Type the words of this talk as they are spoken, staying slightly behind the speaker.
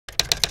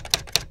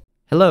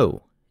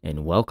Hello,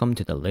 and welcome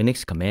to the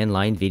Linux command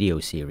line video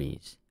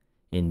series.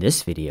 In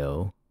this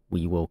video,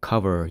 we will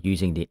cover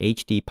using the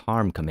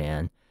hdparm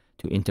command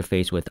to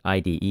interface with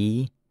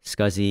IDE,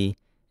 SCSI,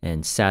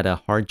 and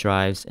SATA hard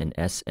drives and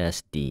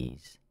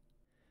SSDs.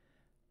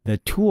 The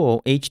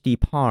tool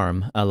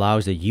hdparm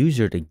allows the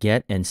user to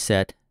get and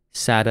set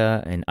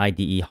SATA and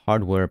IDE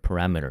hardware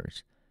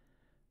parameters.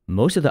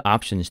 Most of the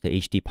options to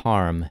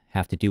hdparm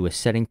have to do with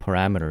setting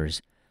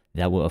parameters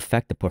that will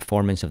affect the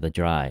performance of the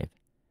drive.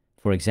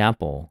 For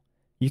example,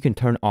 you can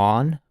turn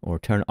on or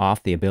turn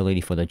off the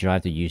ability for the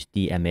drive to use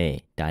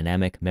DMA,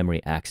 Dynamic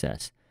Memory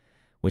Access,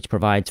 which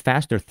provides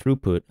faster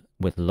throughput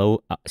with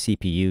low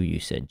CPU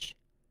usage.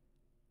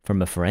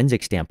 From a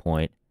forensic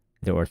standpoint,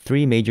 there are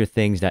three major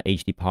things that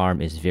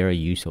hdparm is very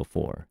useful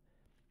for.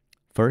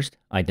 First,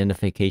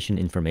 identification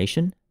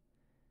information.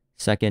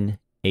 Second,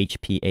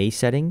 HPA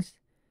settings.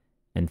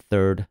 And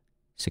third,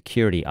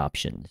 security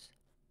options.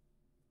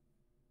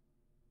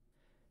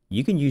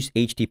 You can use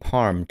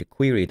hdparm to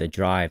query the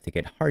drive to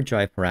get hard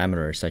drive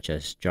parameters such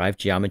as drive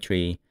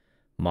geometry,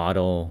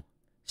 model,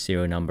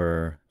 serial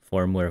number,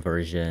 firmware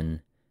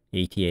version,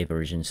 ATA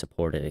version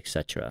supported,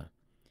 etc.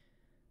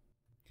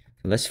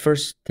 Let's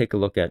first take a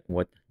look at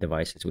what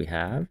devices we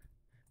have.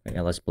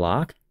 LS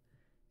block.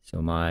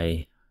 So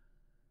my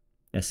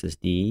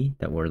SSD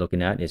that we're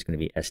looking at is going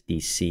to be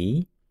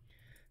SDC.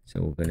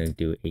 So we're going to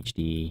do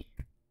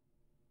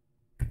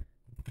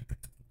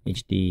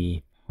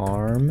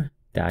hdparm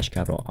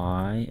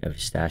 -I of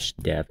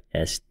 /dev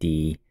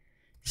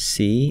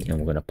SDC, and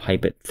we're going to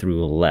pipe it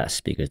through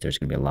less because there's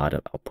going to be a lot of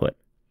output.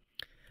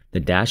 The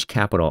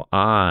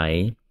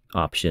 -I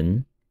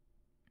option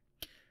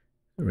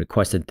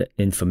requested the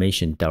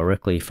information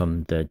directly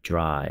from the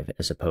drive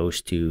as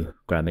opposed to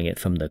grabbing it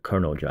from the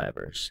kernel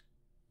drivers.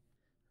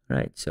 All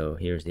right, so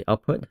here's the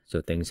output.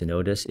 So things to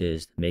notice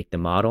is make the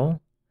model,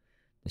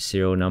 the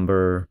serial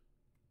number,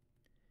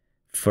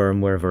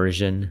 firmware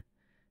version.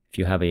 If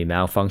you have a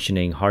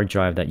malfunctioning hard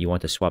drive that you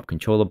want to swap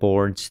controller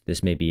boards,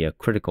 this may be a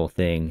critical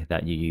thing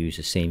that you use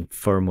the same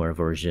firmware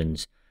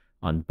versions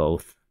on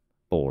both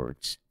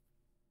boards.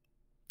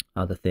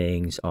 Other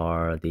things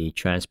are the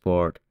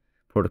transport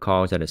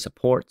protocols that it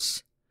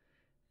supports.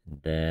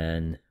 And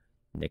then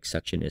next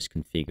section is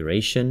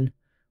configuration,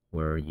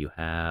 where you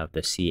have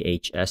the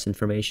CHS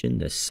information,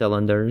 the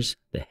cylinders,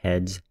 the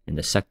heads, and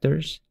the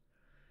sectors.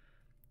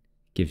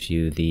 Gives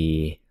you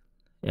the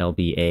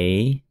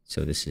LBA.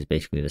 So this is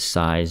basically the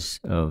size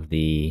of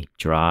the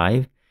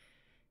drive.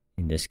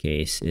 In this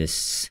case,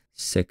 is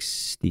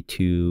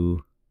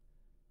 62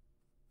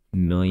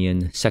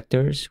 million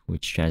sectors,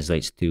 which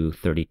translates to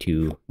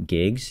 32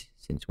 gigs,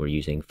 since we're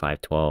using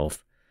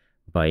 512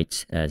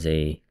 bytes as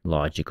a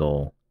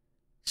logical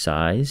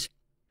size.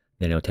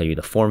 Then it'll tell you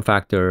the form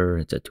factor.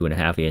 It's a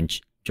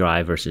 2.5-inch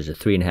drive versus a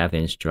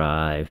 3.5-inch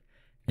drive.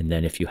 And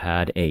then if you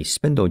had a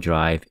spindle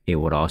drive, it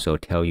would also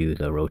tell you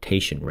the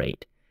rotation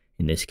rate.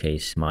 In this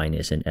case, mine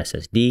is an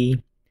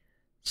SSD,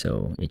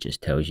 so it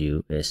just tells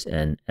you it's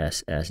an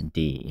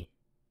SSD.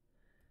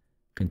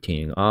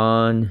 Continuing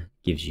on,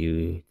 gives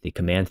you the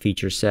command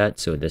feature set.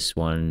 So this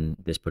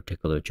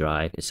particular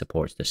drive, it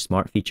supports the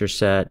smart feature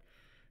set,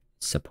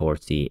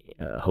 supports the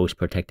host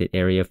protected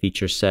area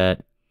feature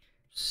set,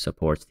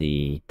 supports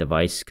the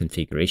device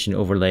configuration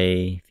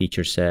overlay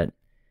feature set,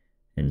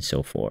 and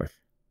so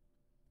forth.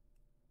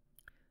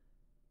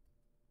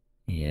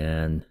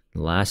 And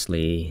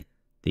lastly,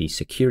 the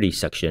security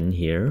section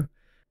here,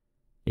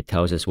 it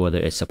tells us whether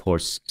it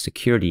supports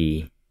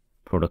security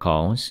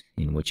protocols,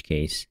 in which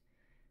case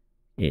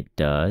it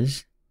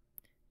does,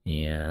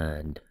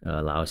 and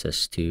allows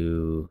us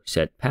to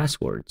set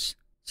passwords.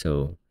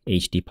 So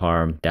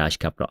hdparm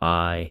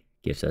 -I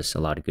gives us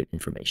a lot of good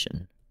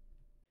information.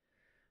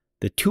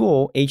 The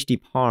tool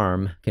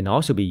hdparm can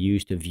also be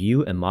used to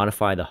view and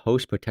modify the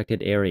host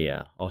protected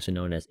area, also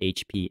known as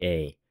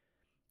HPA.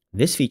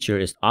 This feature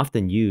is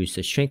often used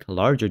to shrink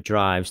larger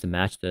drives to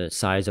match the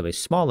size of a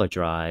smaller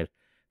drive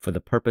for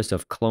the purpose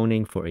of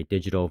cloning for a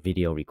digital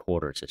video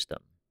recorder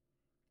system.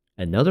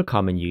 Another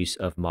common use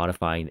of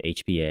modifying the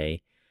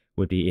HPA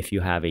would be if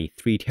you have a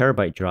 3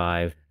 terabyte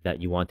drive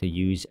that you want to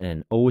use in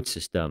an old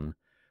system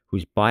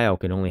whose BIOS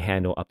can only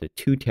handle up to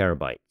 2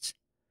 terabytes.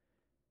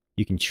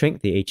 You can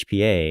shrink the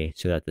HPA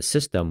so that the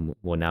system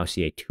will now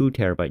see a 2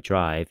 terabyte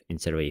drive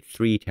instead of a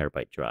 3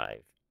 terabyte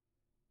drive.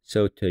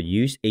 So to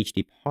use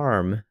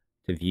hdparm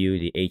to view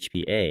the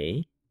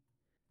HPA,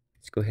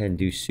 let's go ahead and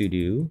do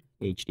sudo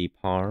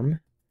hdparm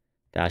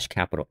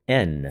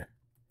 -N.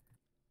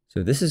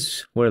 So this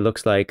is what it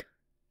looks like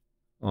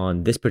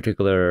on this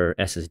particular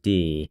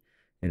SSD.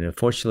 And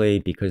unfortunately,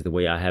 because the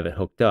way I have it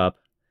hooked up,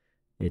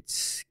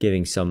 it's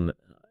giving some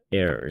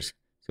errors.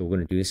 So we're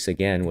going to do this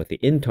again with the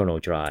internal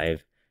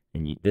drive.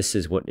 And this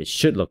is what it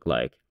should look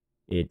like.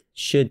 It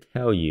should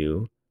tell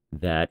you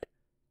that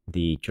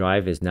the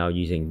drive is now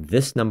using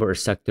this number of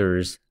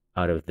sectors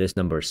out of this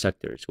number of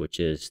sectors, which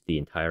is the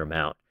entire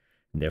amount,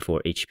 and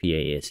therefore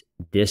HPA is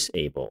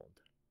disabled.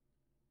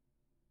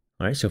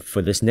 All right, so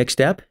for this next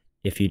step,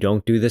 if you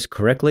don't do this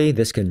correctly,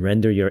 this can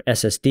render your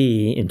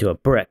SSD into a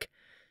brick.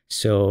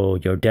 So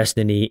your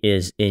destiny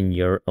is in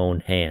your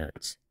own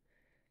hands.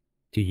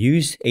 To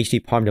use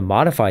hdparm to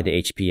modify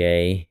the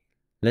HPA,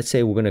 let's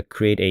say we're going to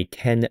create a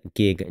 10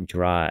 gig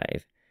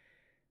drive.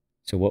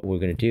 So what we're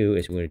going to do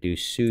is we're going to do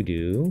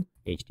sudo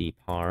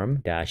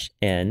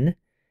hdparm-n,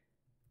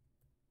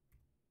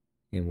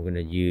 and we're going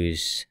to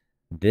use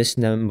this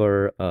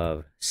number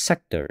of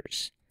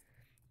sectors,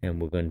 and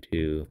we're going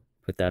to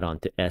put that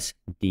onto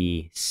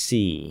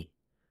SDC,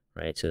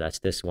 right? So that's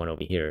this one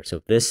over here.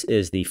 So this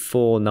is the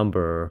full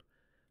number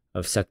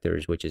of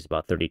sectors, which is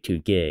about 32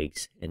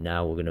 gigs. And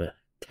now we're going to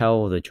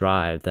tell the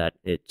drive that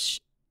it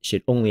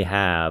should only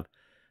have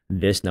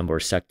this number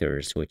of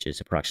sectors, which is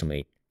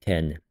approximately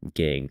 10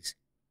 gigs.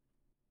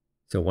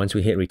 So once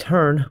we hit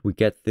return, we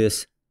get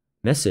this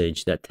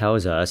message that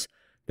tells us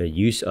the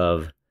use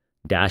of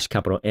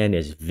 -N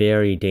is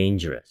very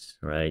dangerous,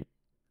 right?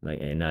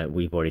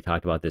 We've already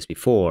talked about this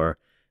before,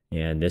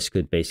 and this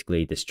could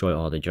basically destroy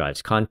all the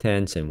drive's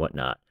contents and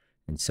whatnot.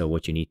 And so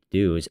what you need to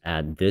do is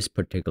add this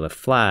particular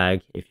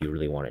flag if you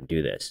really want to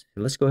do this.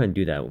 So let's go ahead and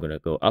do that. We're going to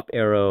go up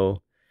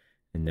arrow,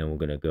 and then we're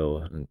going to go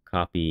and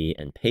copy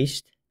and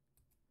paste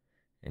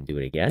and do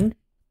it again.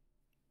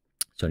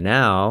 So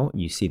now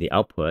you see the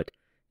output.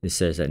 It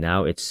says that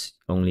now it's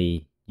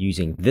only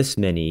using this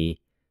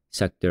many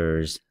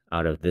sectors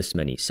out of this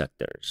many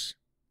sectors.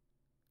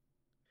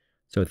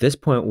 So at this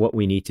point, what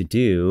we need to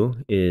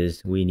do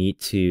is we need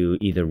to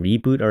either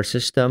reboot our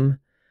system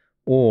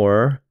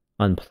or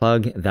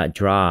unplug that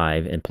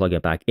drive and plug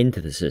it back into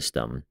the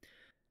system.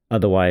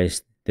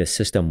 Otherwise, the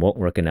system won't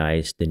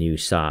recognize the new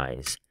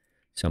size.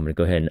 So I'm going to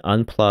go ahead and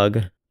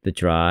unplug the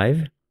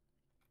drive.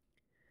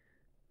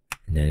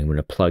 And then I'm going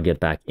to plug it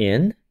back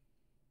in.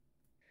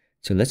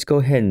 So let's go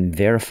ahead and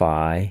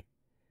verify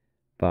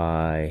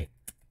by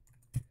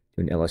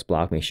doing ls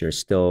block, make sure it's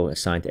still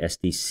assigned to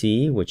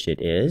SDC, which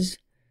it is.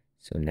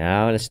 So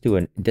now let's do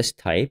a disk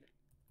type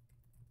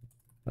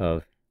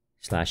of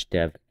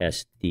 /dev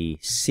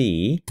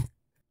SDC.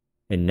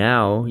 And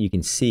now you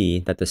can see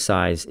that the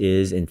size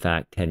is in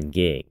fact 10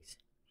 gigs.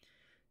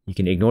 You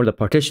can ignore the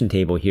partition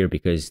table here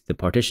because the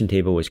partition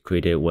table was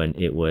created when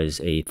it was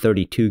a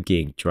 32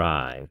 gig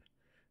drive.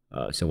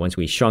 So once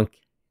we shrunk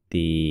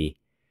the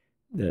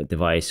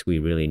device, we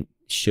really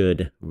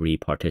should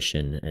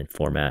repartition and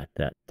format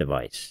that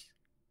device.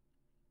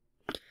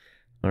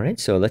 All right,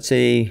 so let's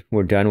say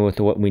we're done with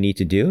what we need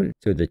to do.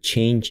 So to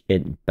change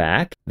it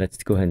back,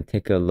 let's go ahead and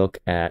take a look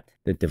at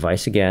the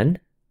device again.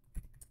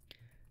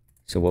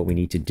 So what we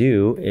need to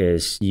do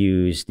is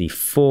use the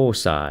full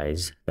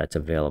size that's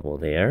available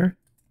there.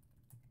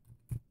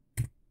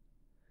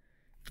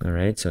 All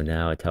right, so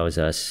now it tells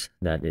us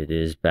that it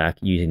is back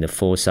using the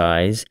full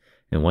size.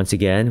 And once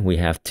again, we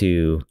have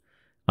to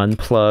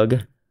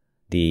unplug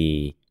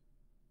the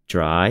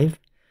drive,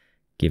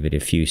 give it a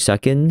few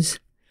seconds,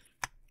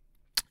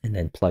 and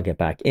then plug it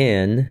back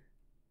in.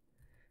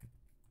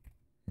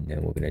 And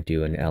then we're going to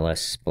do an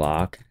ls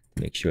block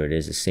to make sure it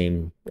is the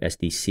same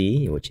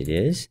SDC, which it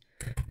is.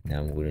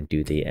 Now we're going to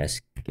do the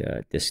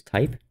disk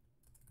type.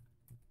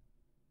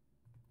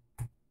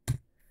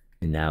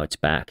 And now it's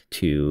back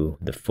to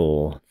the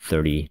full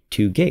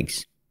 32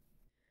 gigs.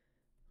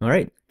 All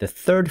right, the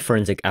third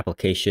forensic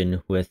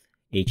application with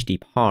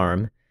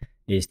hdparm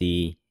is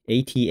the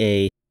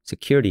ATA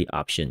security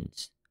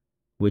options,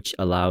 which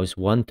allows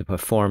one to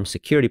perform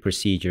security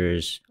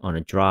procedures on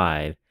a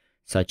drive,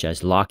 such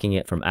as locking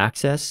it from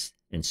access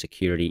and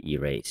security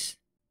erase.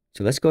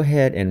 So let's go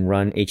ahead and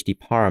run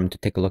hdparm to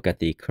take a look at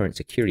the current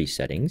security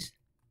settings.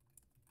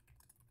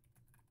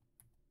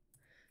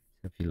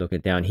 If you look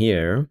at down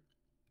here,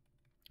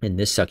 in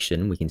this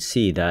section, we can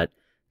see that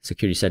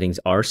security settings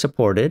are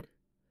supported.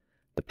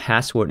 The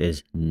password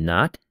is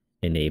not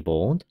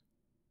enabled.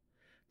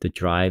 The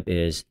drive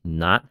is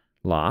not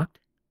locked.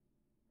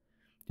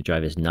 The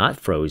drive is not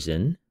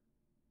frozen.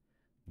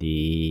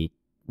 The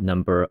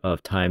number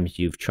of times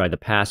you've tried the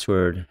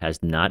password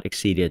has not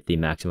exceeded the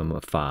maximum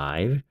of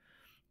 5.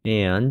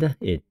 And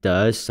it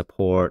does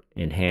support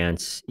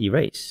enhance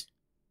erase.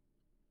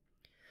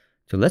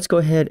 So let's go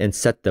ahead and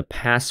set the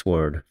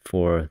password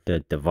for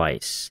the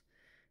device.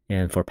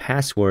 And for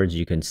passwords,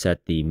 you can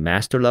set the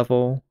master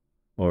level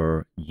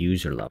or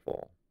user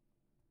level.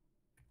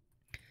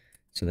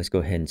 So let's go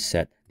ahead and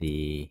set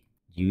the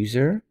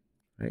user.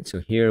 Right, so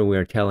here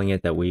we're telling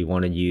it that we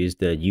want to use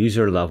the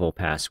user level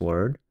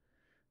password.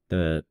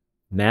 The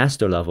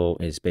master level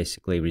is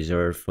basically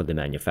reserved for the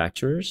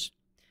manufacturers.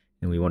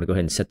 And we want to go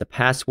ahead and set the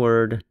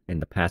password,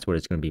 and the password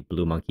is going to be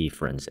Blue Monkey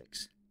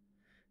Forensics.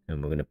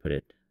 And we're going to put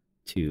it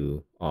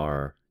to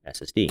our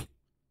SSD.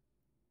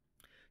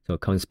 So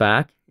it comes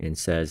back and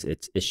says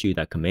it's issued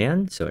that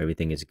command, so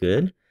everything is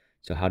good.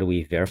 So how do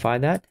we verify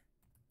that?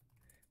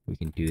 We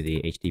can do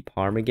the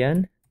hdparm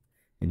again.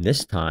 And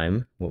this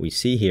time, what we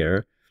see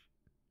here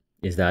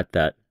is that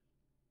that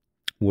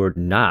word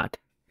not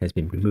has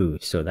been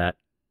removed, so that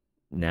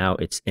now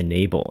it's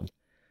enabled.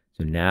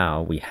 So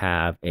now we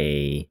have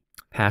a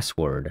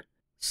password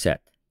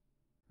set.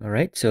 All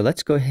right, so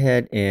let's go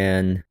ahead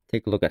and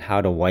take a look at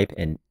how to wipe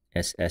an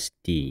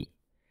SSD.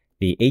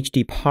 The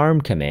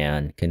hdparm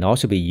command can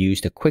also be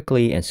used to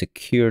quickly and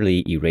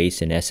securely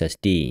erase an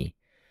SSD.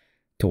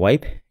 To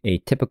wipe a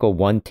typical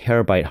 1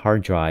 terabyte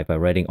hard drive by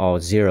writing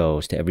all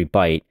zeros to every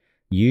byte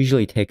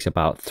usually takes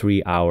about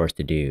 3 hours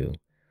to do.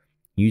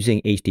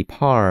 Using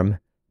hdparm,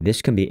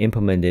 this can be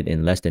implemented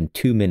in less than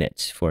 2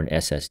 minutes for an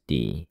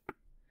SSD.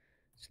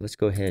 So let's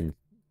go ahead and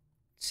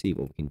see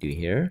what we can do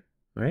here.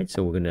 All right,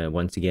 so we're going to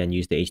once again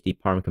use the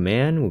hdparm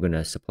command. We're going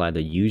to supply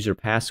the user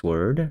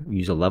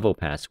level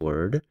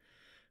password.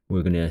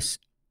 We're going to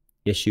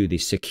issue the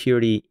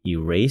security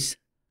erase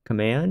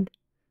command.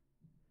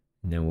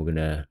 And then we're going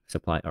to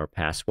supply our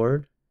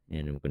password,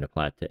 and we're going to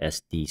apply it to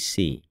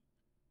SDC.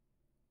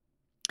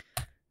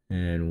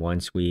 And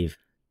once we've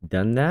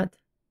done that,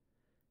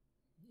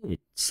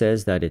 it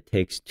says that it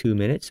takes 2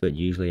 minutes, but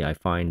usually I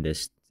find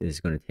this is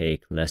going to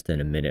take less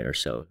than a minute or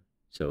so,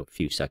 so a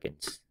few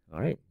seconds. All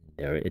right,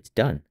 there it's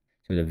done.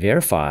 So to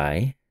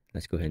verify,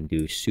 let's go ahead and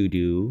do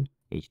sudo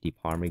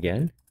hdparm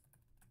again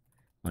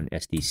on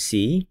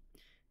SDC.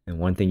 And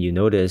one thing you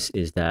notice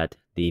is that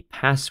the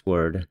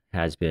password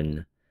has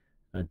been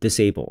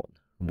disabled.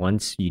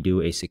 Once you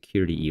do a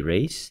security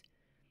erase,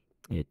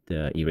 it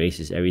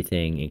erases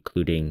everything,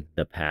 including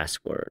the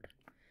password.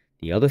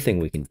 The other thing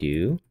we can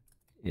do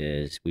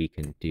is we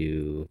can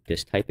do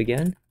disk type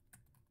again.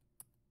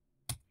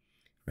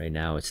 Right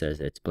now it says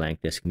it's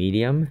blank disk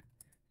medium.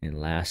 And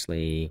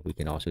lastly, we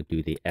can also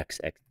do the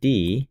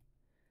XXD to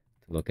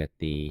look at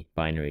the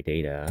binary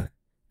data.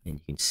 And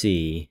you can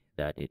see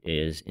that it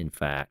is, in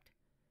fact,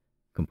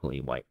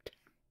 completely wiped.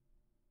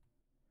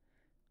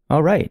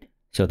 All right,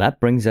 so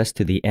that brings us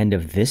to the end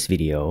of this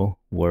video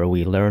where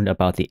we learned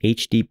about the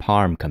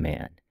hdparm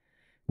command.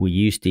 We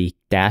used the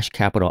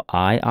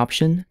 -I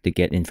option to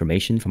get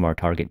information from our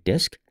target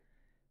disk.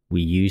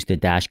 We used the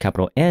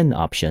 -N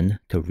option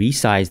to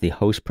resize the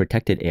host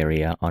protected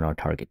area on our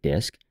target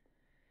disk.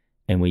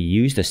 And we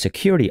used the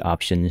security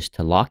options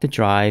to lock the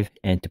drive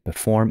and to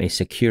perform a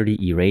security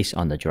erase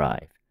on the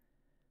drive.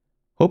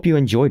 Hope you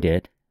enjoyed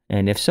it,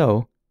 and if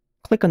so,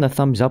 click on the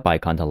thumbs up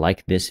icon to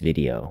like this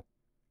video.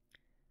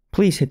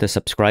 Please hit the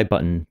subscribe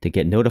button to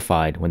get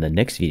notified when the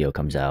next video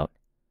comes out.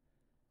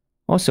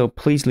 Also,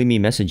 please leave me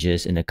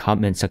messages in the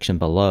comment section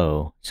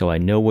below so I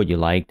know what you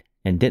liked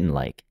and didn't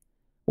like,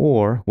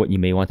 or what you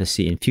may want to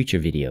see in future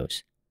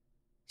videos.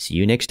 See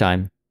you next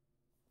time.